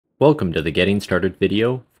Welcome to the Getting Started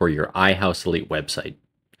video for your iHOUSE Elite website.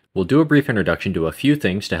 We'll do a brief introduction to a few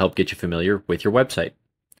things to help get you familiar with your website.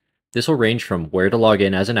 This will range from where to log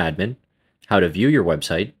in as an admin, how to view your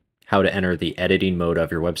website, how to enter the editing mode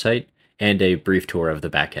of your website, and a brief tour of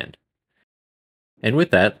the backend. And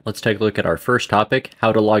with that, let's take a look at our first topic,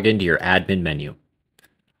 how to log into your admin menu.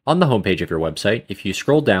 On the homepage of your website, if you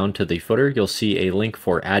scroll down to the footer, you'll see a link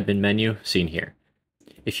for admin menu seen here.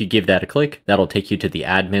 If you give that a click, that'll take you to the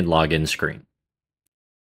admin login screen.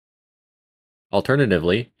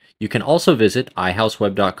 Alternatively, you can also visit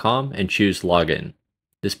iHOUSEweb.com and choose Login.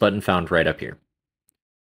 This button found right up here.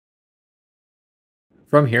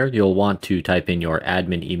 From here, you'll want to type in your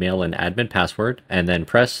admin email and admin password, and then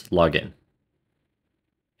press Login.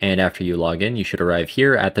 And after you log in, you should arrive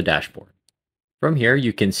here at the dashboard. From here,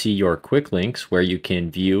 you can see your quick links where you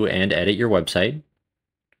can view and edit your website.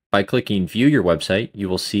 By clicking View Your Website, you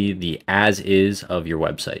will see the as-is of your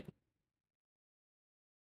website.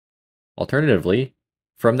 Alternatively,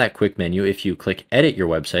 from that quick menu, if you click Edit Your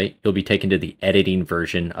Website, you'll be taken to the editing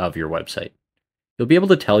version of your website. You'll be able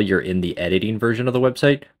to tell you're in the editing version of the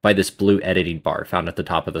website by this blue editing bar found at the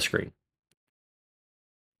top of the screen.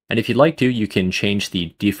 And if you'd like to, you can change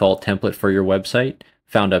the default template for your website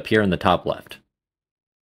found up here in the top left.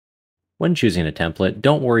 When choosing a template,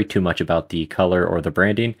 don't worry too much about the color or the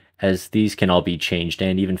branding, as these can all be changed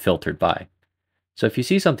and even filtered by. So if you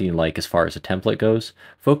see something you like as far as a template goes,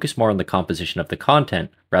 focus more on the composition of the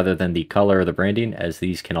content rather than the color or the branding, as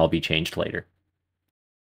these can all be changed later.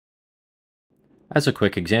 As a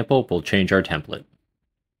quick example, we'll change our template.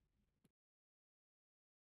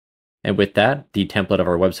 And with that, the template of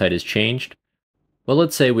our website is changed. Well,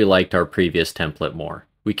 let's say we liked our previous template more.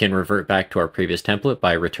 We can revert back to our previous template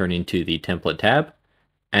by returning to the Template tab,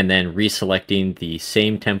 and then reselecting the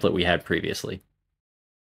same template we had previously.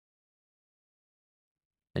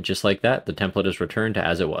 And just like that, the template is returned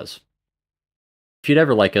as it was. If you'd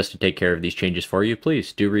ever like us to take care of these changes for you,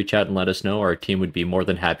 please do reach out and let us know. Our team would be more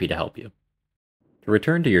than happy to help you. To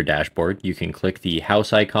return to your dashboard, you can click the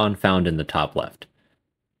house icon found in the top left.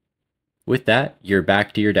 With that, you're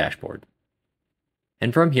back to your dashboard.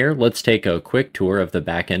 And from here, let's take a quick tour of the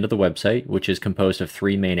back end of the website, which is composed of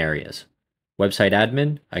three main areas: website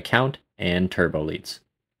admin, account, and TurboLeads.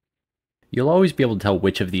 You'll always be able to tell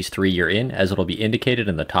which of these three you're in, as it'll be indicated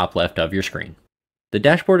in the top left of your screen. The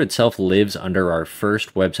dashboard itself lives under our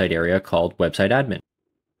first website area called website admin.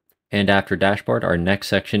 And after dashboard, our next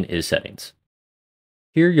section is settings.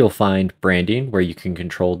 Here you'll find branding, where you can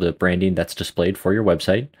control the branding that's displayed for your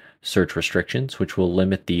website, search restrictions, which will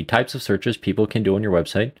limit the types of searches people can do on your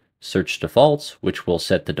website, search defaults, which will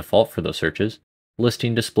set the default for those searches,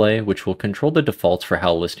 listing display, which will control the defaults for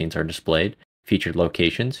how listings are displayed, featured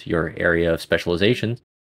locations, your area of specializations,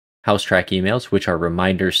 house track emails, which are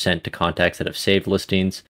reminders sent to contacts that have saved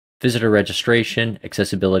listings, visitor registration,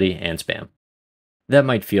 accessibility, and spam. That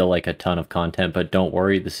might feel like a ton of content, but don't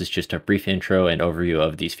worry, this is just a brief intro and overview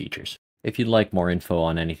of these features. If you'd like more info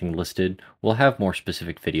on anything listed, we'll have more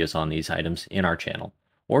specific videos on these items in our channel.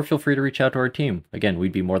 Or feel free to reach out to our team. Again,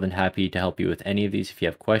 we'd be more than happy to help you with any of these if you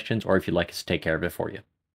have questions or if you'd like us to take care of it for you.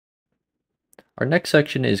 Our next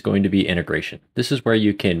section is going to be integration. This is where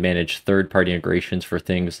you can manage third-party integrations for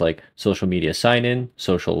things like social media sign-in,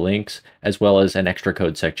 social links, as well as an extra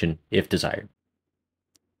code section if desired.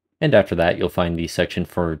 And after that, you'll find the section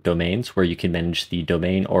for domains, where you can manage the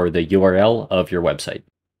domain or the URL of your website.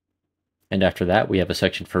 And after that, we have a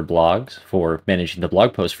section for blogs, for managing the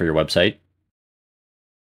blog posts for your website.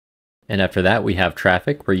 And after that, we have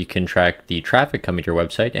traffic, where you can track the traffic coming to your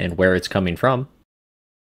website and where it's coming from.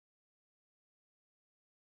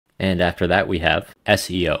 And after that, we have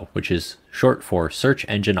SEO, which is short for Search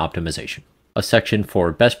Engine Optimization, a section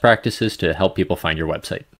for best practices to help people find your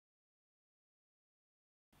website.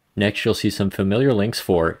 Next, you'll see some familiar links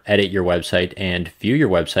for edit your website and view your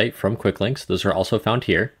website from quick links. Those are also found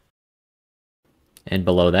here. And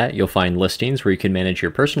below that, you'll find listings, where you can manage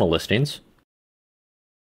your personal listings.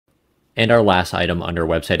 And our last item under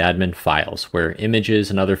website admin, files, where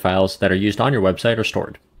images and other files that are used on your website are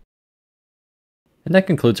stored. And that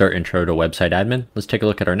concludes our intro to website admin. Let's take a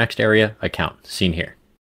look at our next area, account, seen here.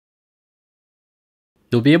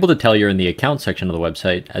 You'll be able to tell you're in the account section of the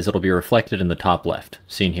website, as it'll be reflected in the top left,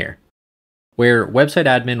 seen here. Where website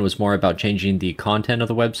admin was more about changing the content of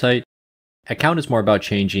the website, account is more about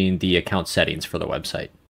changing the account settings for the website.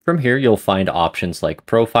 From here, you'll find options like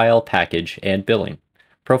profile, package, and billing.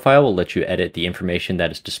 Profile will let you edit the information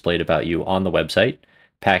that is displayed about you on the website.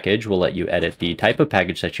 Package will let you edit the type of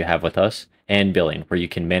package that you have with us, and billing, where you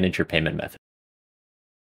can manage your payment method.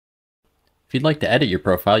 If you'd like to edit your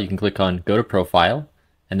profile, you can click on Go to Profile,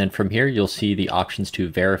 And then from here, you'll see the options to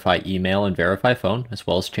verify email and verify phone, as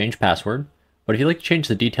well as change password. But if you'd like to change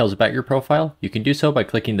the details about your profile, you can do so by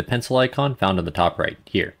clicking the pencil icon found on the top right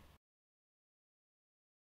here.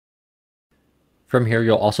 From here,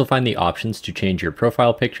 you'll also find the options to change your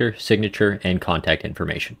profile picture, signature, and contact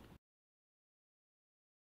information.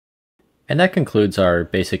 And that concludes our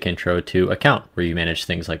basic intro to Account, where you manage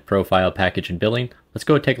things like profile, package, and billing. Let's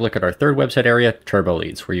go take a look at our third website area,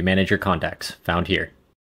 TurboLeads, where you manage your contacts, found here.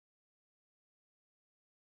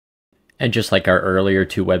 And just like our earlier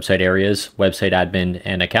two website areas, website admin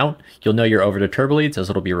and account, you'll know you're over to TurboLeads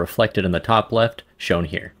as it'll be reflected in the top left, shown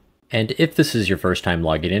here. And if this is your first time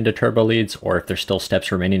logging into TurboLeads, or if there's still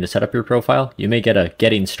steps remaining to set up your profile, you may get a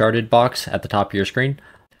Getting Started box at the top of your screen.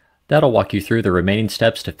 That'll walk you through the remaining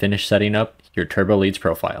steps to finish setting up your TurboLeads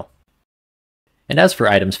profile. And as for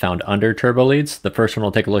items found under TurboLeads, the first one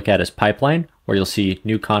we'll take a look at is Pipeline, where you'll see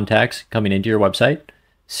new contacts coming into your website.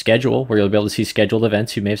 Schedule, where you'll be able to see scheduled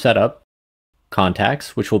events you may have set up.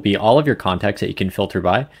 Contacts, which will be all of your contacts that you can filter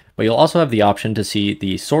by, but you'll also have the option to see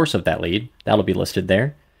the source of that lead. That'll be listed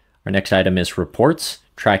there. Our next item is Reports,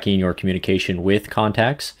 tracking your communication with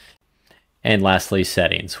contacts. And lastly,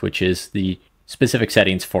 Settings, which is the specific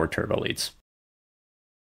settings for TurboLeads.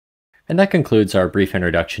 And that concludes our brief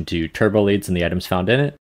introduction to TurboLeads and the items found in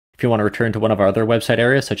it. If you want to return to one of our other website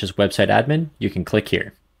areas, such as Website Admin, you can click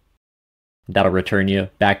here. That'll return you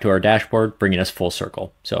back to our dashboard, bringing us full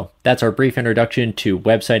circle. So that's our brief introduction to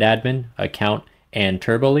Website Admin, Account, and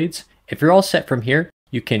TurboLeads. If you're all set from here,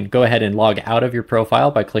 you can go ahead and log out of your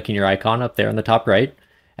profile by clicking your icon up there in the top right,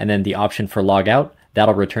 and then the option for Log Out,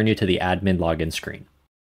 that'll return you to the admin login screen.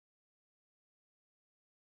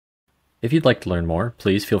 If you'd like to learn more,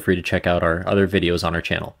 please feel free to check out our other videos on our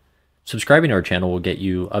channel. Subscribing to our channel will get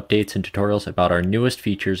you updates and tutorials about our newest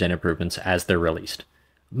features and improvements as they're released.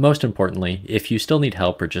 Most importantly, if you still need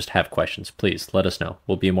help or just have questions, please let us know.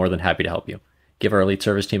 We'll be more than happy to help you. Give our elite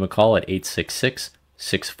service team a call at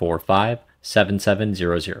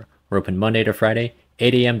 866-645-7700. We're open Monday to Friday,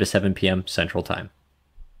 8 a.m. to 7 p.m. Central Time.